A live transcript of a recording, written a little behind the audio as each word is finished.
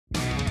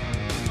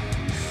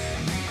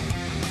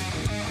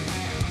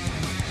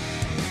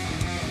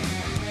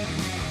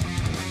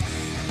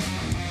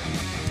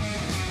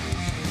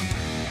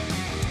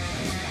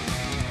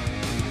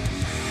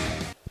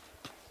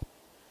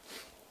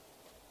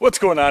What's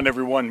going on,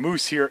 everyone?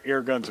 Moose here,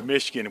 Airguns of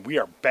Michigan, and we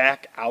are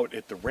back out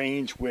at the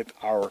range with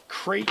our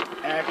Krait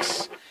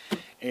X.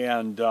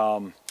 And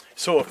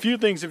so a few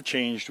things have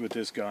changed with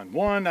this gun.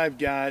 One, I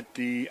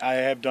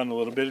have done a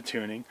little bit of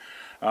tuning.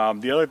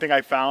 The other thing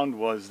I found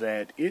was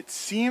that it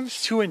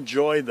seems to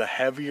enjoy the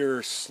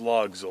heavier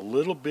slugs a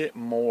little bit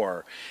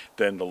more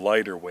than the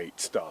lighter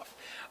weight stuff.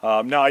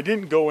 Now, I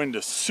didn't go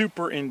into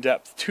super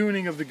in-depth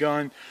tuning of the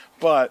gun,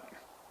 but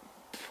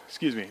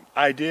excuse me,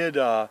 I did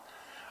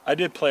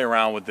play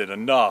around with it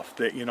enough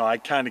that, you know, I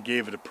kind of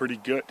gave it a pretty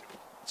good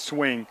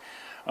swing.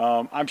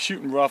 I'm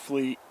shooting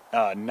roughly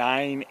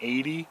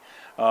 980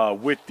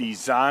 with the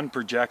Zon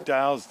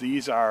projectiles.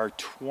 These are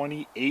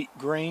 28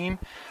 grain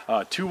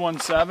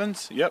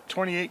 217s. Yep,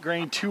 28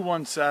 grain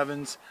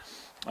 217s.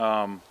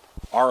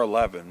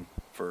 R11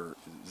 for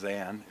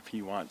Zan if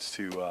he wants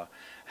to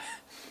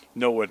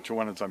know which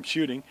ones I'm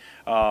shooting.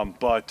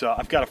 But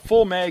I've got a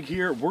full mag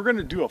here. We're going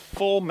to do a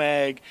full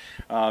mag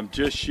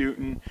just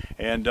shooting,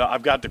 and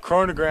I've got the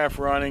chronograph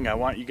running. I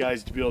want you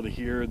guys to be able to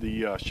hear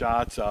the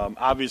shots.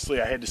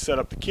 Obviously I had to set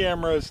up the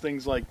cameras,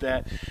 things like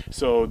that,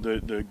 so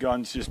the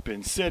gun's just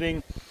been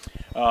sitting.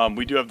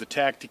 We do have the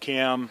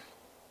Tacticam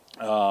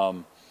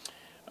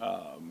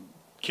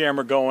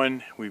camera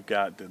going. We've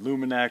got the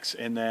Luminex,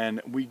 and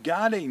then we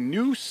got a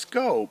new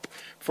scope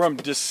from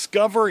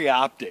Discovery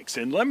Optics.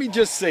 And let me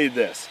just say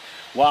this,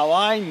 while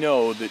I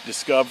know that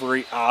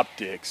Discovery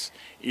Optics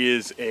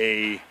is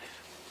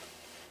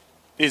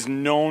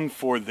known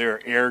for their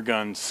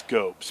airgun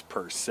scopes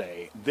per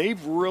se,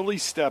 they've really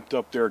stepped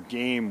up their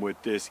game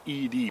with this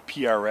ED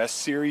PRS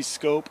series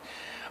scope.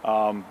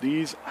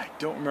 These, I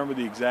don't remember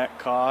the exact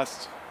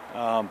cost,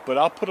 but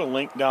I'll put a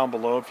link down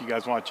below if you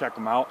guys want to check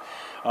them out.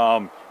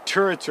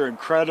 Turrets are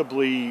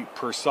incredibly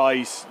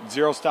precise.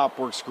 Zero stop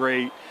works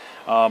great.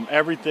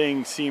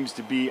 Everything seems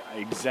to be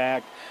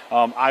exact.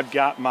 I've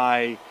got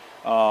my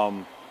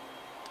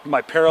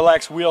my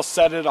parallax wheel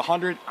set at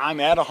 100. I'm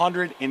at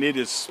 100, and it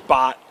is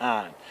spot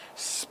on.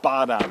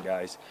 Spot on,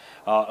 guys.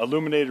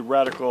 Illuminated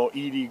reticle,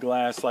 ED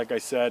glass, like I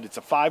said. It's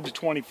a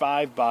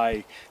 5-25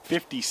 by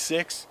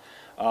 56.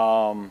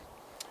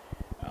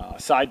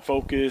 Side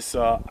focus,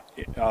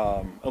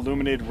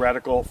 illuminated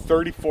reticle,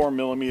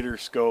 34mm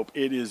scope.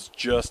 It is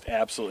just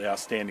absolutely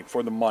outstanding.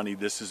 For the money,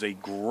 this is a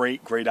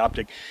great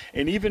optic,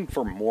 and even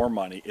for more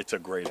money, it's a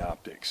great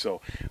optic.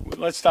 So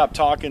let's stop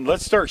talking,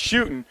 let's start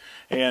shooting,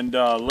 and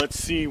let's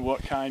see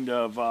what kind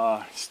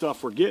of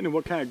stuff we're getting and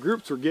what kind of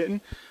groups we're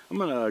getting. I'm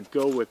gonna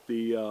go with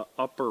the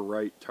upper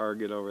right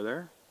target over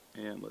there,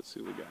 and let's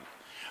see what we got.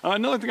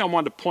 Another thing I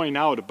wanted to point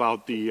out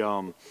about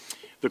the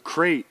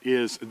Krait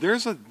is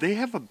they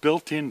have a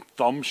built-in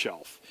thumb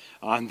shelf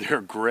on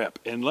their grip,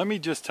 and let me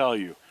just tell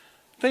you,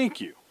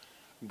 thank you,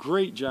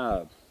 great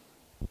job.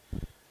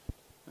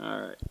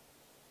 All right,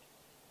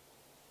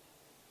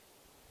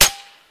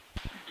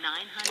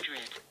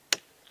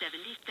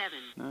 977.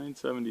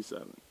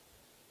 977.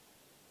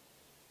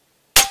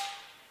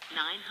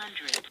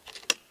 986.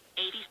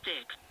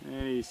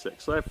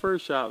 86. So that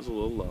first shot was a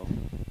little low.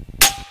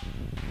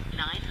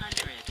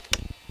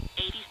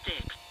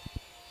 986.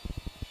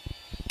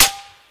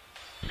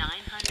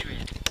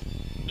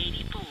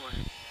 984.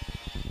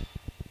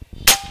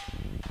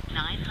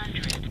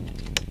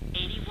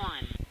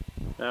 981.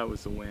 That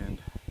was the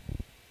wind.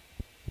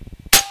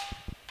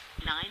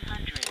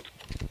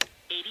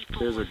 984.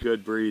 There's a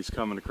good breeze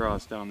coming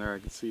across down there. I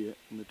can see it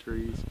in the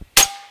trees.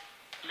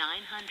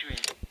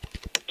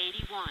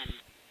 981.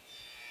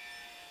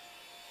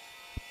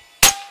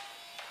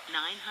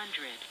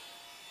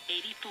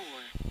 984.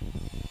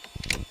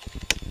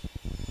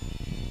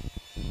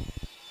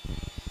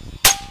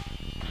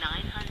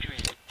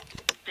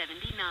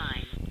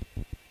 979.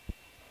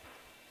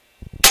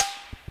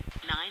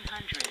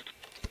 984.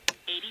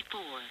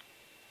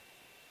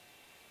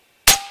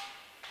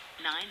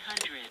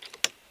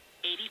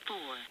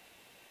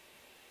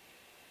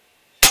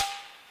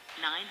 984.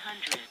 984.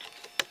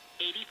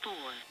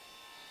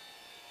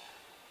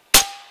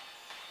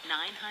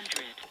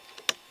 981.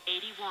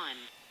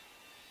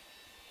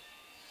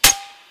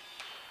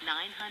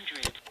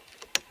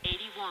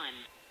 981.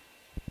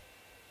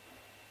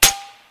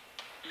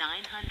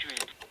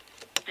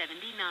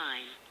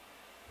 979.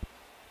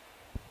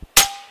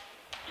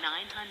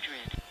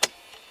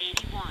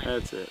 981.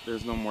 That's it.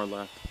 There's no more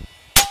left.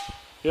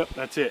 Yep,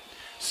 that's it.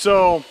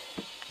 So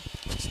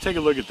let's take a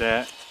look at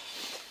that.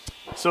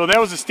 So that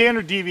was a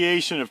standard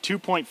deviation of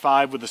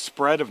 2.5 with a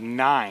spread of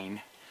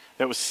 9.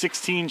 That was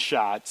 16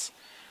 shots.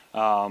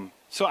 So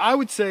I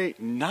would say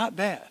not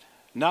bad.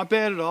 Not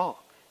bad at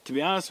all. To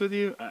be honest with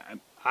you,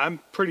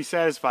 I'm pretty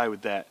satisfied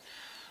with that.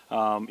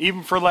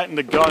 Even for letting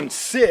the gun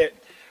sit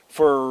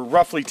for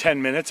roughly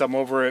 10 minutes. I'm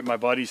over at my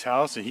buddy's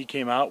house, and he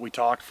came out. We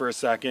talked for a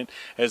second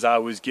as I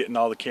was getting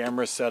all the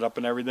cameras set up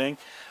and everything.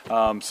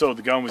 So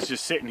the gun was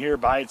just sitting here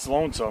by its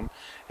lonesome.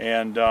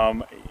 And,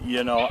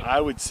 you know, I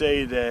would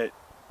say that,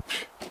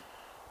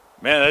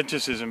 man, that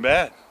just isn't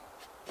bad.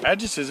 That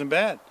just isn't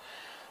bad.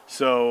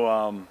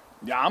 So,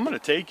 Yeah, I'm going to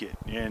take it.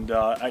 And,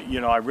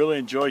 you know, I really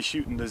enjoy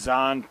shooting the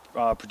Zon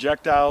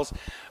projectiles.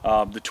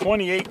 The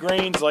 28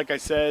 grains, like I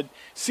said,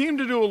 seem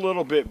to do a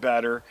little bit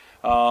better.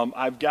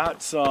 I've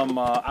got some,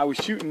 I was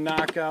shooting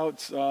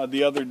knockouts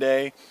the other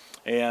day,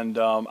 and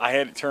I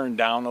had it turned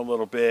down a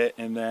little bit,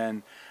 and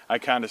then I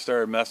kind of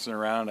started messing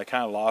around. I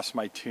kind of lost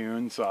my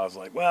tune, so I was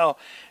like, well,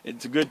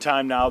 it's a good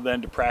time now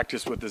then to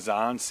practice with the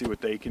Zon, see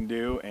what they can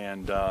do,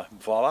 and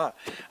voila.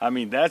 I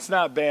mean, that's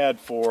not bad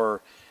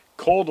for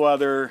cold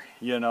weather.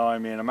 You know, I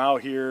mean, I'm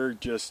out here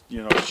just,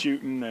 you know,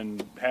 shooting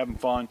and having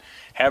fun.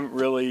 Haven't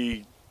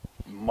really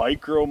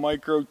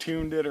micro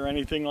tuned it or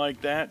anything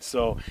like that,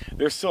 so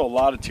there's still a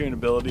lot of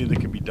tunability that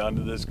can be done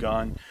to this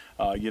gun.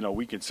 You know,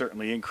 we can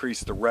certainly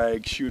increase the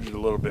reg, shoot it a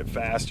little bit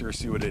faster,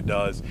 see what it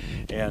does,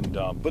 and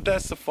but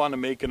that's the fun of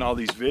making all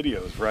these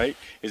videos, right?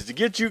 Is to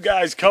get you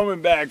guys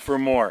coming back for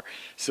more.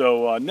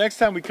 So next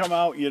time we come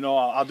out, you know,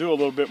 I'll do a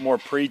little bit more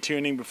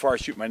pre-tuning before I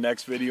shoot my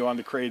next video on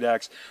the Krait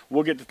X.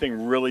 We'll get the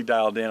thing really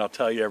dialed in. I'll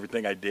tell you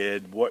everything I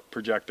did, what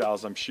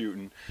projectiles I'm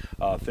shooting,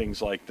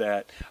 things like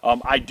that.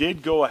 I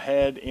did go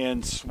ahead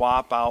and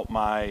swap out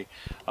my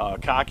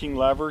cocking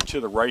lever to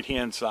the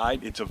right-hand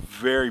side. It's a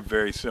very,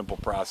 very simple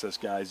process,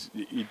 guys.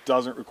 It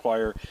doesn't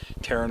require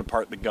tearing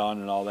apart the gun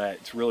and all that.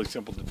 It's really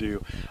simple to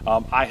do.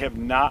 I have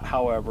not,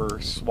 however,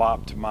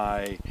 swapped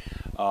my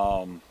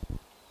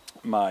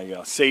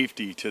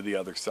safety to the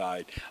other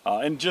side,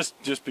 and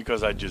just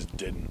because I just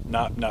didn't,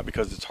 not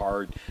because it's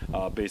hard.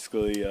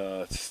 Basically,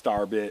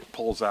 star bit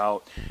pulls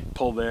out,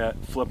 pull that,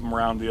 flip them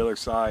around the other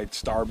side,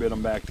 star bit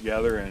them back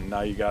together, and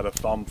now you got a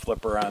thumb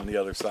flipper on the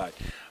other side.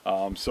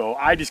 So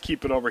I just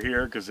keep it over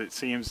here because it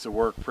seems to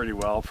work pretty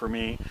well for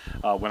me.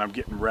 When I'm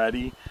getting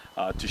ready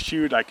to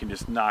shoot, I can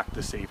just knock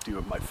the safety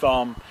with my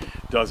thumb.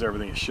 Does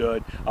everything it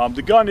should.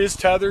 The gun is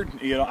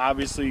tethered, you know,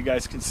 obviously you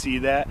guys can see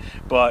that,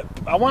 but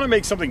I want to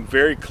make something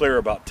very clear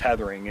about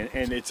tethering,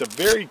 and it's a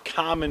very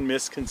common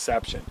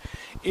misconception.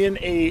 In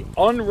a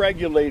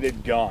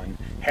unregulated gun,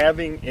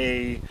 having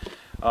a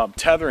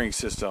tethering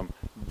system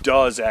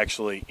does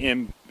actually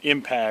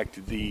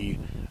impact the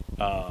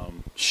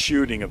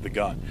shooting of the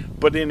gun,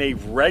 but in a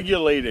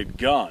regulated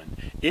gun,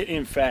 it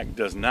in fact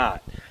does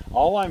not.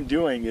 All I'm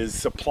doing is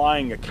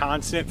supplying a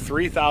constant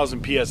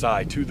 3,000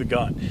 psi to the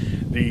gun.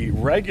 The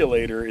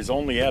regulator is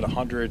only at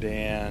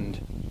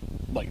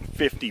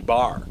 150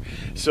 bar,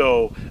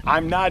 so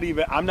I'm not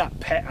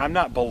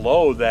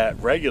below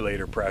that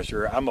regulator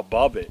pressure. I'm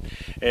above it,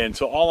 and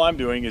so all I'm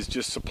doing is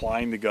just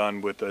supplying the gun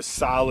with a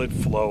solid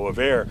flow of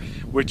air,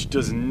 which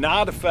does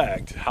not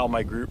affect how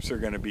my groups are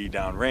going to be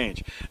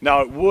downrange. Now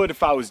it would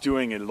if I was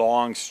doing a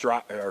long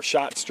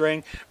shot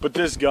string, but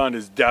this gun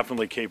is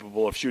definitely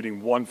capable of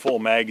shooting one full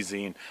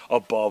magazine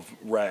above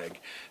reg.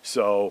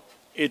 So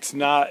it's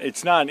not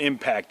an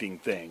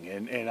impacting thing,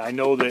 and I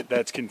know that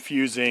that's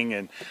confusing,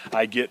 and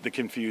I get the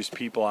confused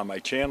people on my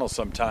channel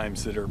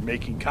sometimes that are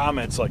making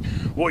comments like,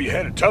 well, you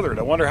had it tethered,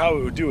 I wonder how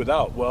it would do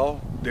without.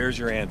 Well, there's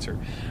your answer.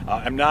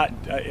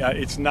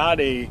 It's not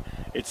a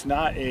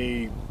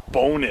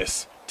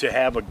bonus to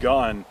have a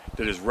gun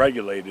that is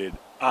regulated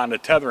on a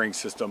tethering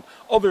system,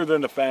 other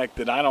than the fact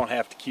that I don't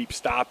have to keep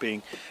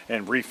stopping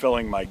and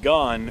refilling my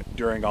gun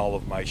during all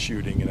of my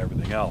shooting and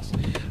everything else.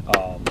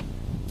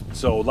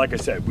 So like I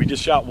said, we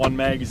just shot one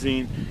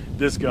magazine.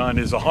 This gun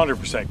is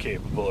 100%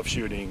 capable of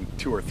shooting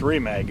 2 or 3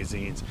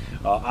 magazines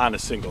on a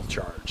single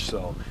charge.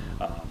 So,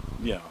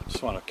 you know,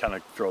 just want to kind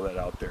of throw that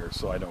out there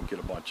so I don't get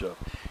a bunch of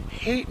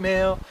hate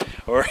mail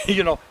or,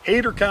 you know,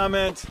 hater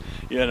comments.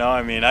 You know,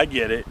 I mean, I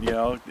get it. You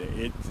know,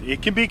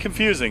 it can be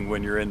confusing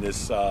when you're in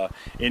this,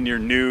 and you're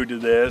new to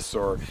this,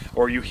 or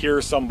you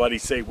hear somebody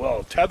say,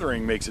 well,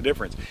 tethering makes a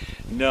difference.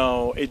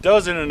 No, it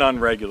does in an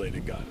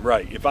unregulated gun.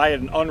 Right. If I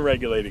had an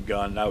unregulated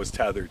gun and I was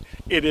tethered,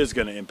 it is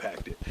going to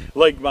impact it.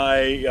 Like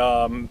my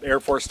Air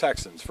Force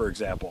Texans, for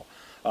example.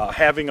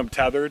 Having them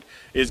tethered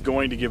is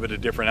going to give it a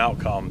different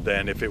outcome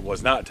than if it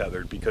was not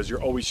tethered, because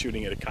you're always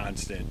shooting at a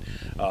constant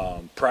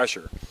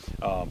pressure.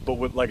 But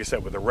with, like I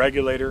said, with a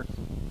regulator,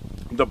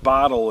 the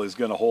bottle is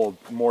going to hold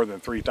more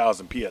than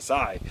 3,000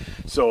 psi.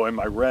 So, and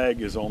my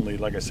reg is only,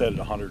 like I said, at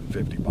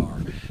 150 bar.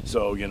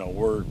 So, you know,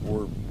 we're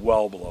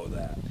well below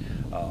that.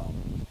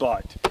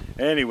 But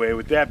anyway,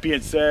 with that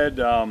being said,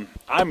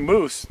 I'm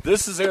Moose.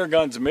 This is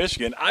Airguns of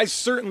Michigan. I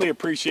certainly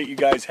appreciate you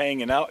guys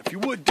hanging out. If you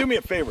would, do me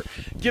a favor,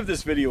 give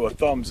this video a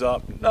thumbs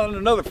up.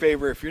 Another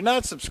favor, if you're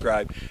not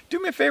subscribed, do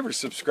me a favor,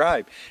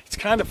 subscribe. It's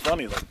kind of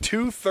funny, like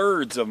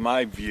 2/3 of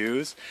my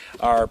views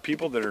are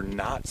people that are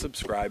not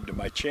subscribed to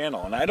my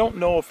channel. And I don't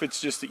know if it's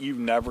just that you've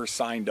never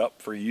signed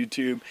up for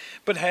YouTube,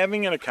 but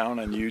having an account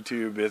on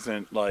YouTube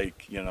isn't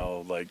like, you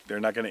know, like they're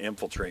not going to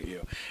infiltrate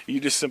you. You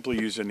just simply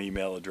use an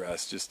email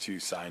address just to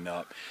sign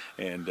up,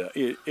 and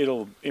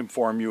it'll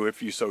inform you,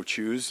 if you so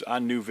choose,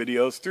 on new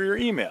videos through your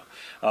email.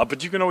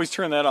 But you can always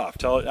turn that off.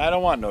 Tell it, I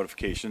don't want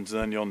notifications,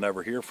 and then and you'll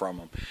never hear from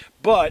them.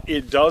 But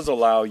it does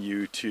allow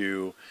you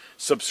to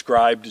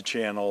subscribe to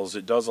channels.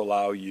 It does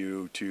allow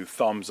you to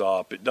thumbs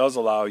up. It does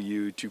allow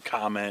you to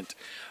comment,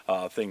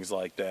 things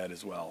like that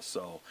as well.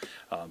 So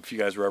if you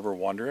guys were ever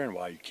wondering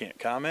why you can't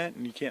comment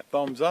and you can't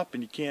thumbs up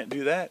and you can't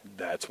do that,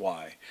 that's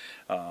why.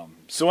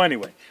 So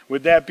anyway,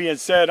 with that being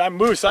said, I'm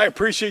Moose. I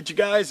appreciate you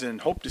guys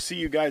and hope to see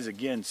you guys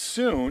again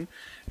soon.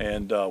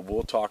 And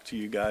we'll talk to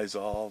you guys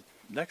all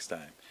next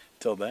time.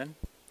 Till then,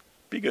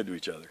 be good to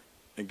each other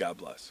and God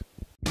bless.